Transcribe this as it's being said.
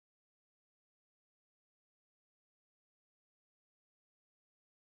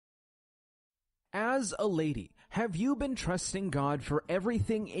As a lady, have you been trusting God for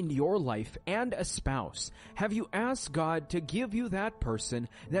everything in your life and a spouse? Have you asked God to give you that person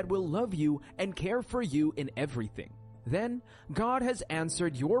that will love you and care for you in everything? Then, God has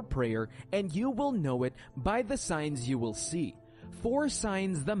answered your prayer and you will know it by the signs you will see. 4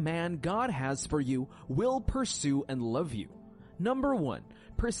 signs the man God has for you will pursue and love you. Number 1,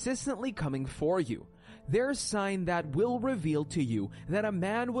 persistently coming for you. Their sign that will reveal to you that a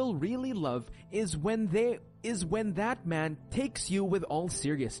man will really love is when that man takes you with all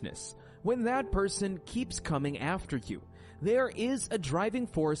seriousness. When that person keeps coming after you. There is a driving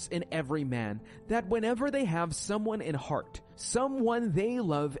force in every man that whenever they have someone in heart, someone they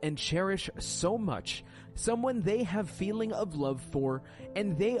love and cherish so much, someone they have feeling of love for,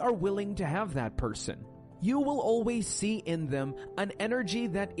 and they are willing to have that person, you will always see in them an energy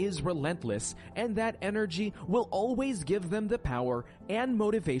that is relentless, and that energy will always give them the power and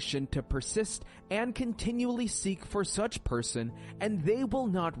motivation to persist and continually seek for such person, and they will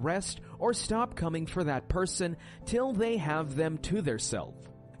not rest or stop coming for that person till they have them to their self.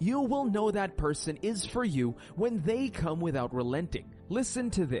 You will know that person is for you when they come without relenting.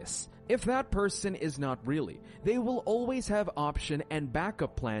 Listen to this. If that person is not really, they will always have option and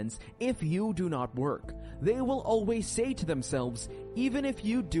backup plans if you do not work. They will always say to themselves, even if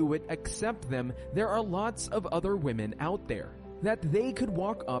you do it, accept them, there are lots of other women out there that they could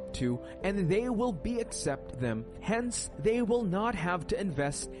walk up to and they will accept them. Hence, they will not have to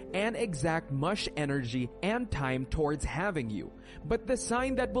invest and exact much energy and time towards having you. But the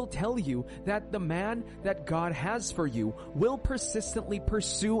sign that will tell you that the man that God has for you will persistently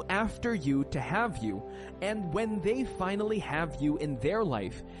pursue after you to have you, and when they finally have you in their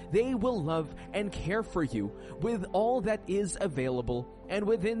life, they will love and care for you with all that is available and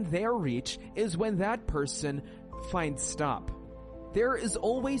within their reach is when that person finds stop. There is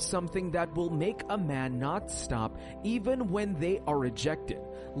always something that will make a man not stop even when they are rejected.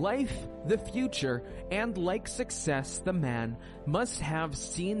 Life, the future, and like success, the man must have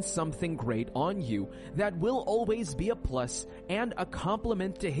seen something great on you that will always be a plus and a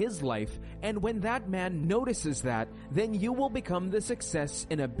compliment to his life. And when that man notices that, then you will become the success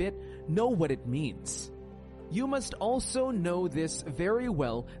in a bit, know what it means. You must also know this very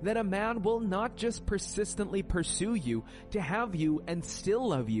well, that a man will not just persistently pursue you to have you and still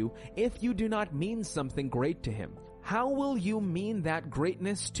love you if you do not mean something great to him. How will you mean that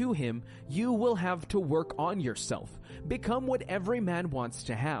greatness to him? You will have to work on yourself. Become what every man wants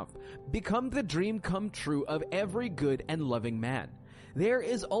to have. Become the dream come true of every good and loving man. There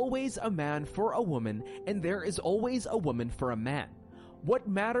is always a man for a woman, and there is always a woman for a man. What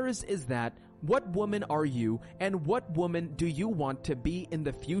matters is that what woman are you and what woman do you want to be in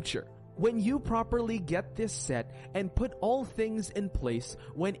the future? When you properly get this set and put all things in place,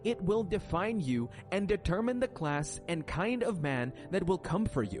 when it will define you and determine the class and kind of man that will come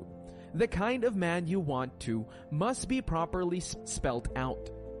for you. The kind of man you want to must be properly spelt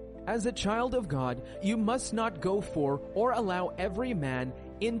out. As a child of God, you must not go for or allow every man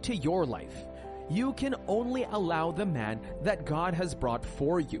into your life. You can only allow the man that God has brought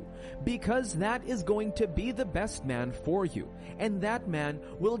for you, because that is going to be the best man for you, and that man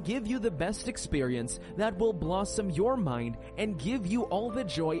will give you the best experience that will blossom your mind and give you all the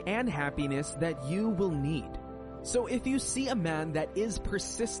joy and happiness that you will need. So if you see a man that is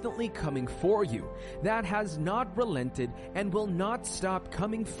persistently coming for you, that has not relented and will not stop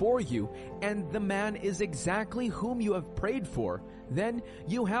coming for you, and the man is exactly whom you have prayed for, then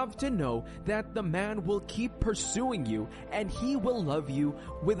you have to know that the man will keep pursuing you and he will love you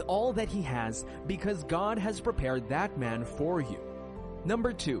with all that he has, because God has prepared that man for you.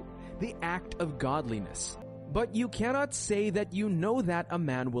 Number 2, the act of godliness. But you cannot say that you know that a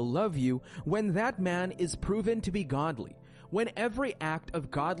man will love you when that man is proven to be godly, when every act of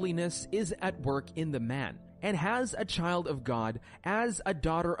godliness is at work in the man, and has a child of God as a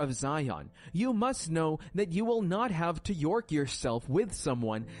daughter of Zion. You must know that you will not have to york yourself with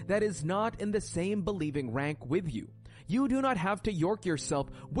someone that is not in the same believing rank with you. You do not have to york yourself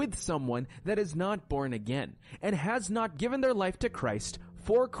with someone that is not born again and has not given their life to Christ,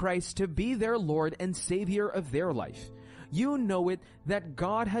 for Christ to be their Lord and Savior of their life. You know it that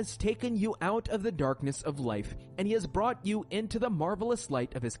God has taken you out of the darkness of life, and He has brought you into the marvelous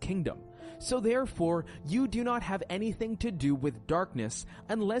light of His kingdom. So therefore, you do not have anything to do with darkness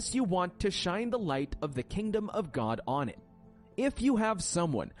unless you want to shine the light of the kingdom of God on it. If you have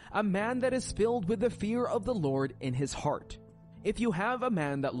someone, a man that is filled with the fear of the Lord in his heart, If you have a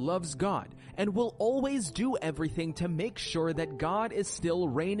man that loves God and will always do everything to make sure that God is still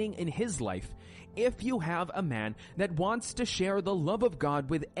reigning in his life, if you have a man that wants to share the love of God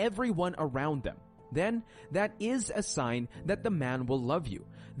with everyone around them, then that is a sign that the man will love you.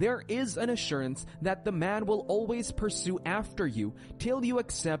 There is an assurance that the man will always pursue after you till you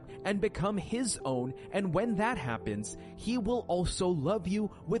accept and become his own, and when that happens, he will also love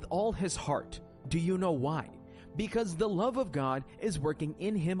you with all his heart. Do you know why? Because the love of God is working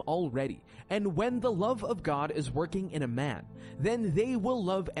in him already. And when the love of God is working in a man, then they will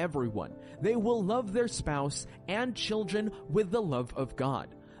love everyone. They will love their spouse and children with the love of God.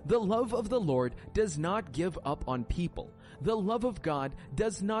 The love of the Lord does not give up on people. The love of God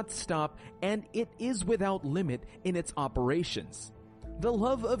does not stop, and it is without limit in its operations. The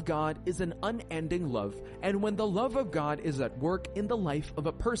love of God is an unending love, and when the love of God is at work in the life of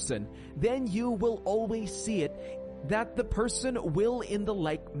a person, then you will always see it that the person will in the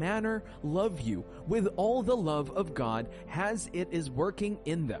like manner love you with all the love of God as it is working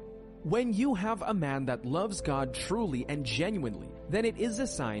in them. When you have a man that loves God truly and genuinely, then it is a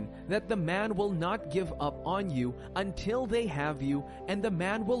sign that the man will not give up on you until they have you, and the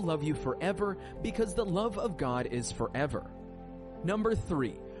man will love you forever because the love of God is forever. Number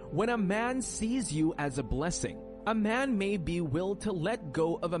 3, when a man sees you as a blessing, a man may be willing to let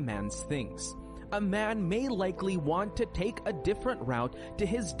go of a man's things. A man may likely want to take a different route to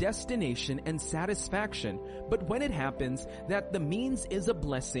his destination and satisfaction, but when it happens that the means is a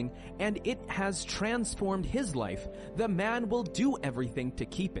blessing and it has transformed his life, the man will do everything to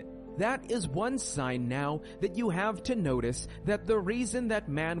keep it. That is one sign now that you have to notice that the reason that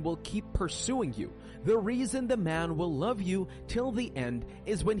man will keep pursuing you, the reason the man will love you till the end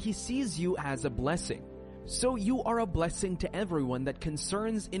is when he sees you as a blessing. So you are a blessing to everyone that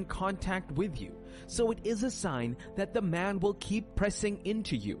concerns in contact with you. So it is a sign that the man will keep pressing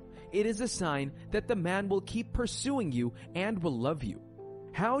into you. It is a sign that the man will keep pursuing you and will love you.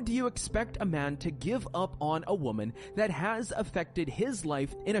 How do you expect a man to give up on a woman that has affected his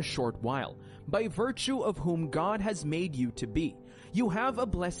life in a short while, by virtue of whom God has made you to be? You have a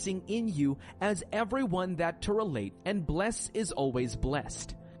blessing in you as everyone that to relate, and bless is always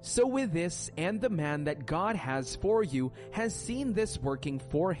blessed. So with this, and the man that God has for you has seen this working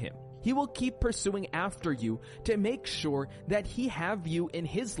for him. He will keep pursuing after you to make sure that he have you in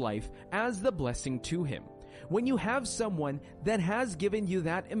his life as the blessing to him. When you have someone that has given you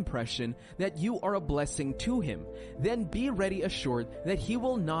that impression that you are a blessing to him, then be ready assured that he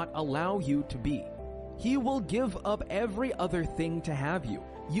will not allow you to be. He will give up every other thing to have you.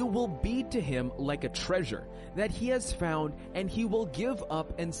 You will be to him like a treasure that he has found, and he will give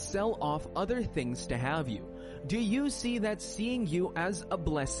up and sell off other things to have you. Do you see that seeing you as a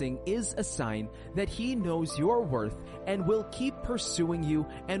blessing is a sign that he knows your worth and will keep pursuing you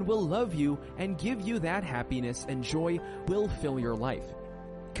and will love you and give you that happiness and joy will fill your life?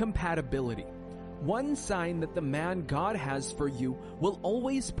 Compatibility. One sign that the man God has for you will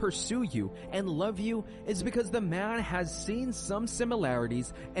always pursue you and love you is because the man has seen some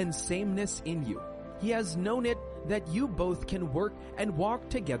similarities and sameness in you. He has known it that you both can work and walk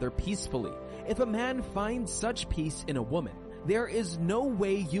together peacefully. If a man finds such peace in a woman, there is no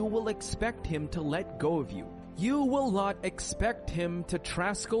way you will expect him to let go of you. You will not expect him to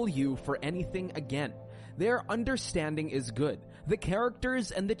trascal you for anything again. Their understanding is good. The characters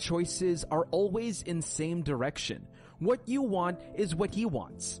and the choices are always in same direction. What you want is what he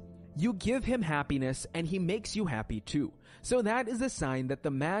wants. You give him happiness and he makes you happy too. So that is a sign that the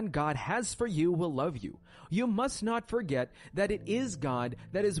man God has for you will love you. You must not forget that it is God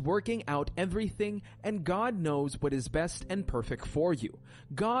that is working out everything, and God knows what is best and perfect for you.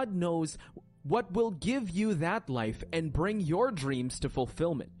 God knows what will give you that life and bring your dreams to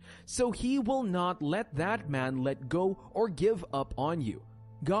fulfillment. So he will not let that man let go or give up on you.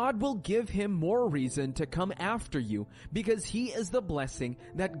 God will give him more reason to come after you because he is the blessing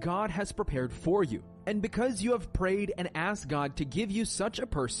that God has prepared for you. And because you have prayed and asked God to give you such a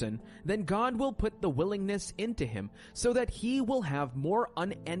person, then God will put the willingness into him so that he will have more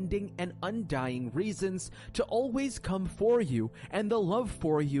unending and undying reasons to always come for you, and the love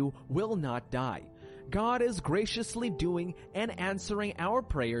for you will not die. God is graciously doing and answering our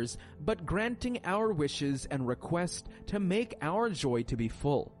prayers, but granting our wishes and requests to make our joy to be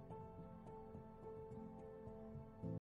full.